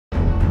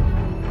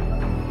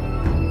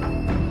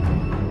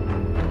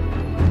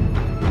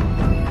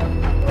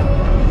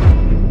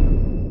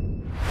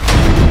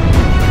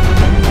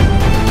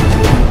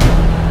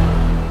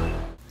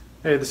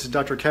Hey, this is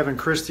Dr. Kevin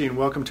Christie, and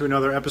welcome to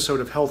another episode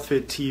of Health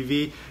Fit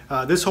TV.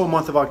 This whole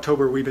month of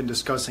October, we've been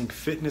discussing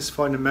fitness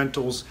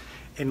fundamentals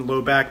and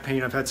low back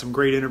pain. I've had some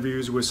great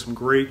interviews with some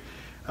great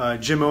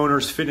gym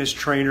owners, fitness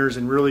trainers,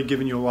 and really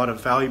giving you a lot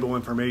of valuable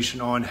information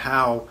on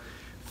how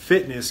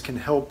fitness can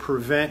help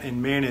prevent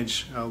and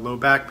manage low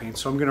back pain.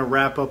 So I'm going to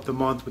wrap up the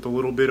month with a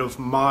little bit of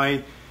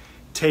my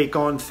take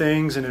on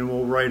things, and then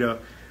we'll write a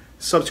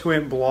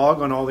subsequent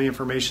blog on all the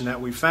information that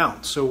we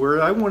found. So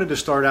where I wanted to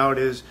start out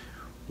is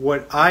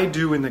what I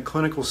do in the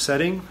clinical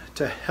setting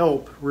to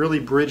help really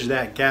bridge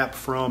that gap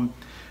from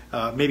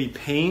maybe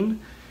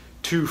pain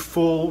to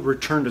full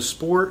return to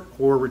sport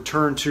or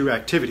return to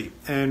activity.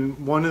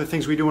 And one of the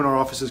things we do in our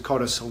office is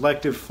called a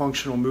Selective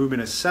Functional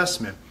Movement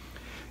Assessment.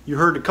 You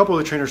heard a couple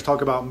of the trainers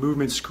talk about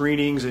movement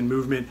screenings and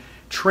movement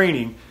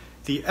training.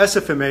 The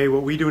SFMA,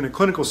 what we do in a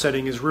clinical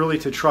setting, is really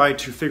to try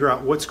to figure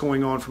out what's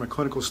going on from a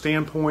clinical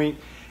standpoint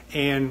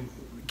and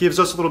gives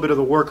us a little bit of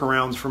the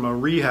workarounds from a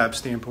rehab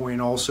standpoint,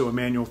 and also a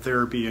manual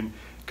therapy and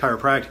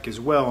chiropractic as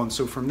well. And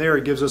so from there,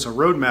 it gives us a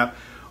roadmap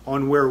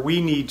on where we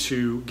need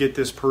to get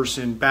this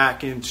person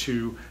back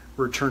into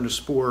return to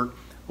sport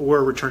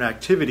or return to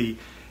activity.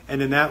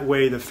 And in that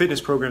way, the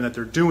fitness program that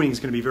they're doing is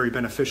going to be very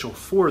beneficial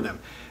for them.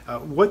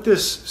 What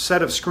this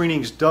set of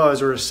screenings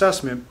does, or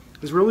assessment,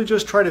 is really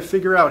just try to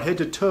figure out head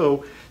to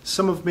toe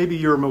some of maybe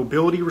your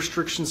mobility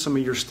restrictions, some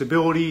of your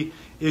stability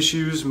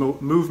issues,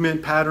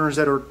 movement patterns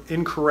that are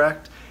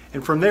incorrect.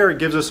 And from there, it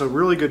gives us a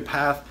really good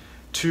path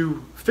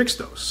to fix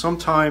those.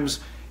 Sometimes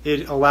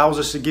it allows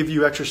us to give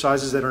you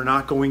exercises that are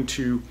not going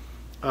to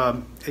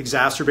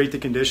exacerbate the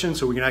condition,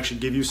 so we can actually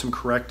give you some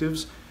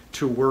correctives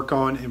to work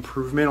on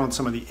improvement on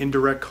some of the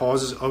indirect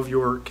causes of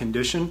your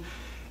condition.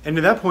 And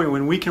at that point,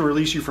 when we can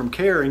release you from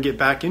care and get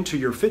back into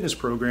your fitness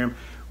program,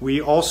 we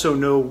also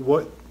know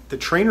what the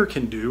trainer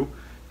can do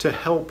to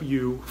help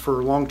you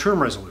for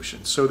long-term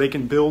resolution. So they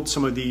can build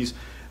some of these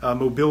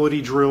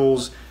mobility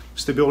drills,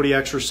 stability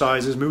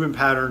exercises, movement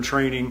pattern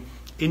training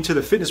into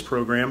the fitness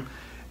program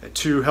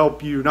to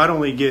help you not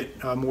only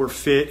get more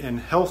fit and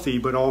healthy,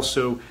 but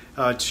also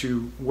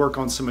to work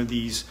on some of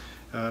these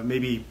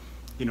maybe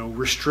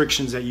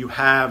restrictions that you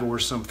have, or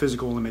some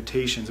physical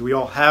limitations. We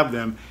all have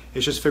them.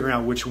 It's just figuring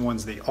out which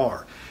ones they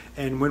are.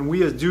 And when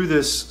we do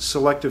this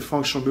selective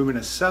functional movement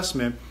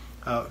assessment,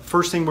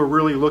 first thing we're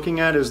really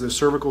looking at is the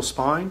cervical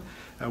spine.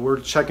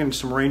 We're checking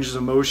some ranges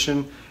of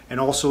motion and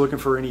also looking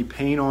for any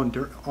pain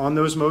on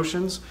those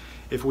motions.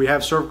 If we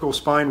have cervical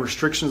spine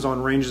restrictions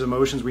on ranges of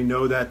motions, we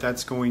know that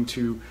that's going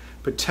to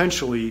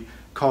potentially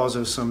cause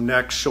us some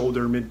neck,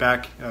 shoulder,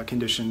 mid-back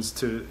conditions,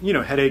 to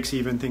headaches,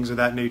 even things of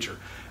that nature.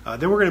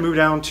 Then we're going to move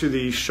down to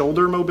the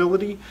shoulder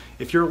mobility.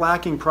 If you're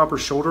lacking proper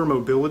shoulder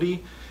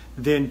mobility,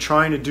 then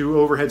trying to do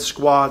overhead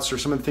squats or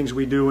some of the things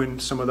we do in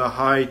some of the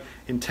high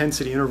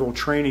intensity interval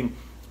training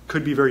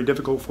could be very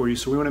difficult for you.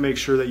 So we want to make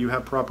sure that you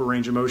have proper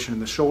range of motion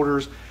in the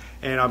shoulders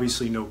and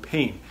obviously no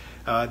pain.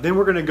 Then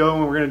we're going to go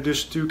and we're going to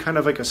just do kind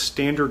of like a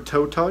standard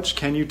toe touch.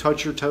 Can you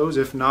touch your toes?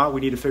 If not,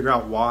 we need to figure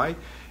out why.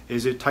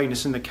 Is it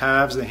tightness in the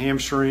calves, the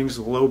hamstrings,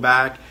 the low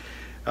back?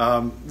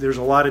 There's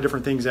a lot of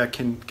different things that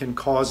can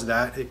cause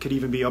that. It could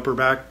even be upper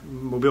back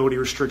mobility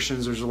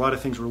restrictions. There's a lot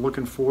of things we're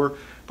looking for,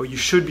 but you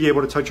should be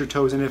able to touch your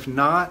toes. And if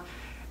not,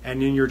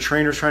 and then your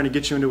trainer's trying to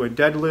get you into a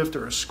deadlift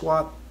or a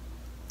squat,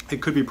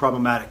 it could be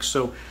problematic.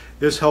 So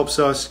this helps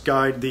us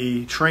guide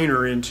the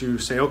trainer into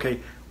say, okay,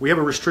 we have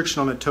a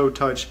restriction on the toe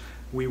touch.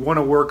 We want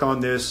to work on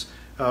this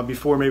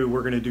before maybe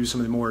we're going to do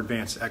some of the more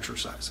advanced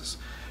exercises.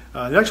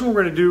 The next one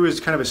we're going to do is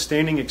kind of a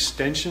standing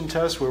extension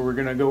test, where we're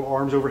going to go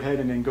arms overhead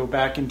and then go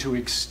back into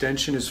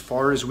extension as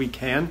far as we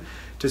can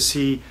to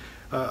see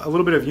a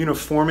little bit of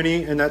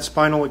uniformity in that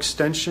spinal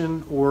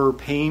extension or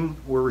pain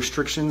or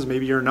restrictions.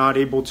 Maybe you're not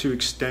able to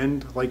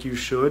extend like you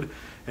should,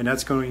 and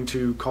that's going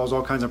to cause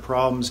all kinds of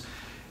problems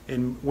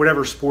in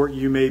whatever sport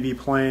you may be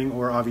playing,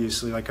 or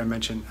obviously, like I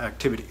mentioned,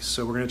 activities.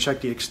 So we're going to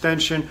check the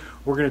extension,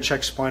 we're going to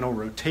check spinal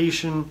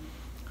rotation,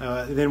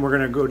 then we're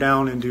going to go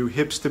down and do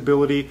hip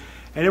stability,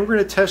 and then we're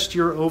going to test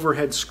your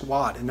overhead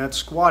squat. And that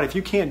squat, if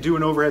you can't do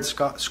an overhead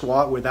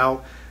squat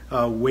without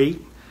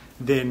weight,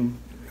 then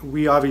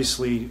we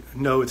obviously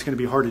know it's going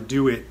to be hard to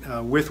do it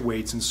with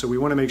weights. And so we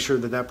want to make sure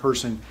that that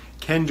person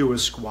can do a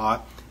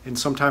squat. And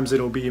sometimes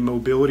it'll be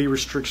mobility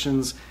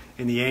restrictions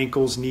in the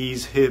ankles,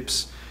 knees,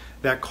 hips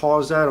that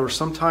cause that, or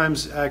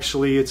sometimes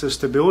actually it's a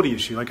stability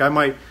issue. Like I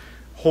might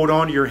hold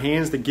on to your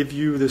hands to give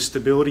you the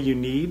stability you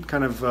need,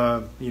 kind of,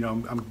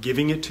 I'm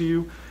giving it to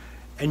you,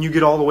 and you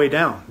get all the way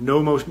down.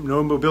 No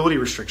mobility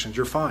restrictions,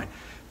 you're fine.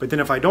 But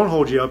then if I don't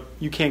hold you up,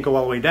 you can't go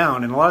all the way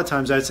down. And a lot of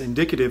times that's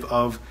indicative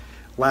of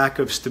lack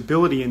of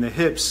stability in the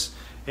hips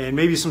and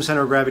maybe some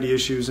center of gravity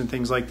issues and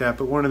things like that.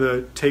 But one of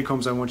the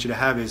take-homes I want you to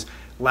have is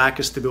lack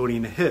of stability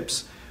in the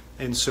hips.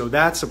 And so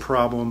that's a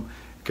problem,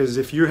 because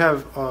if you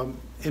have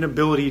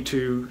inability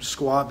to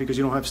squat because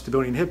you don't have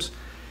stability in hips,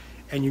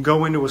 and you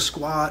go into a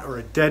squat or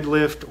a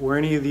deadlift or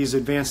any of these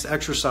advanced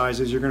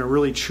exercises, you're going to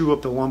really chew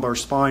up the lumbar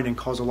spine and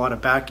cause a lot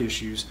of back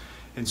issues.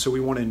 And so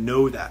we want to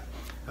know that.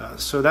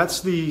 So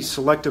that's the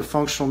Selective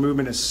Functional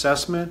Movement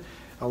Assessment.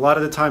 A lot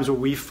of the times what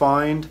we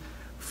find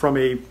from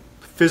a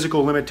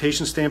physical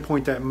limitation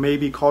standpoint that may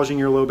be causing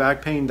your low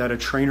back pain that a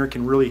trainer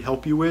can really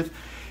help you with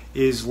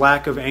is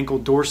lack of ankle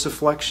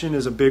dorsiflexion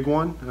is a big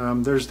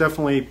one. There's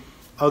definitely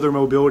other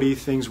mobility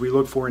things we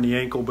look for in the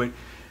ankle, but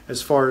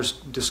as far as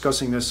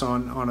discussing this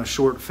on a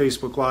short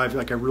Facebook Live,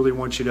 like I really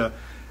want you to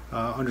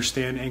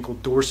understand ankle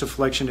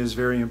dorsiflexion is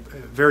very,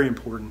 very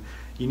important.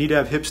 You need to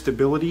have hip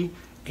stability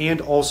and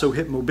also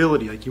hip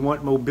mobility. Like you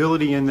want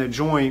mobility in the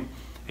joint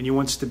and you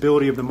want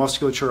stability of the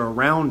musculature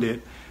around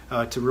it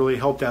to really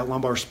help that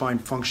lumbar spine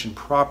function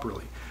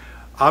properly.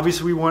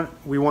 Obviously,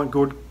 we want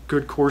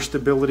good core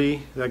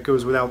stability. That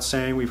goes without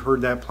saying. We've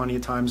heard that plenty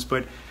of times.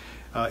 But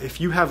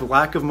if you have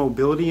lack of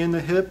mobility in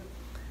the hip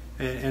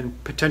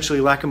and potentially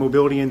lack of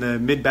mobility in the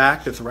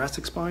mid-back, the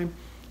thoracic spine,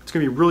 it's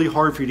going to be really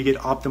hard for you to get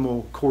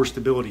optimal core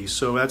stability.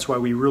 So that's why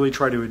we really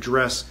try to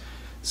address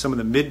some of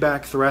the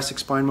mid-back thoracic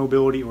spine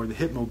mobility or the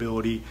hip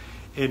mobility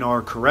in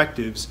our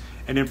correctives.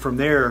 And then from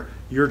there,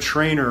 your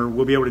trainer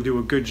will be able to do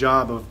a good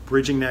job of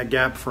bridging that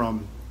gap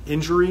from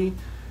injury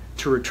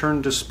to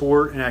return to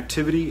sport and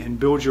activity and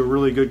build you a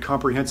really good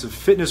comprehensive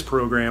fitness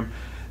program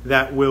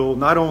that will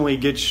not only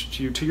get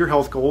you to your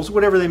health goals,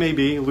 whatever they may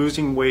be,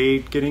 losing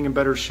weight, getting in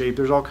better shape.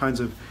 There's all kinds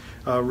of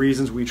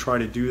reasons we try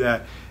to do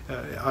that.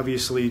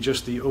 Obviously,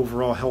 just the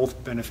overall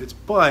health benefits,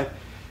 but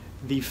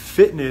the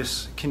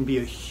fitness can be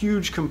a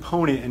huge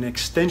component and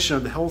extension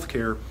of the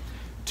healthcare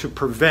to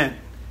prevent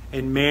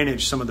and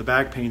manage some of the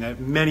back pain that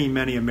many,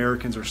 many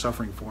Americans are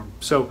suffering from.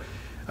 So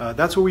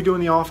that's what we do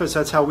in the office.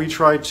 That's how we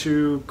try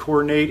to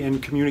coordinate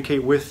and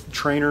communicate with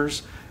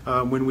trainers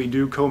when we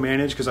do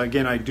co-manage, because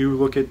again, I do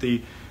look at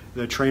the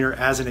trainer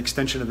as an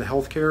extension of the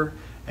healthcare,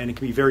 and it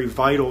can be very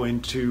vital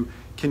into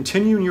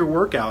continuing your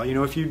workout. You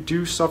know, if you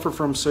do suffer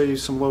from, say,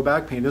 some low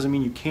back pain, it doesn't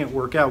mean you can't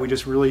work out. We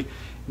just really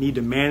need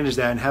to manage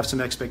that and have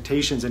some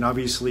expectations, and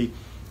obviously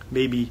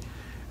maybe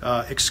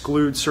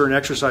exclude certain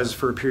exercises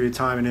for a period of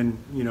time, and then,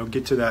 you know,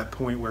 get to that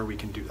point where we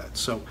can do that.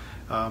 So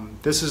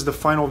this is the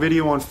final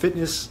video on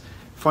fitness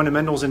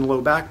fundamentals in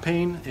low back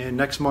pain, and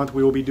next month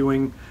we will be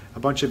doing a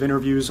bunch of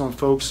interviews on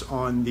folks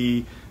on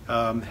the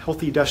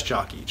healthy desk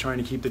jockey, trying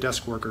to keep the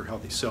desk worker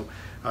healthy. So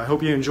I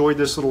hope you enjoyed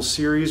this little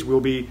series.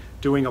 We'll be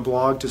doing a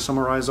blog to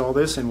summarize all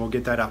this, and we'll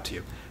get that out to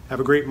you. Have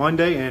a great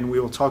Monday, and we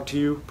will talk to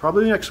you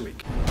probably next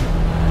week.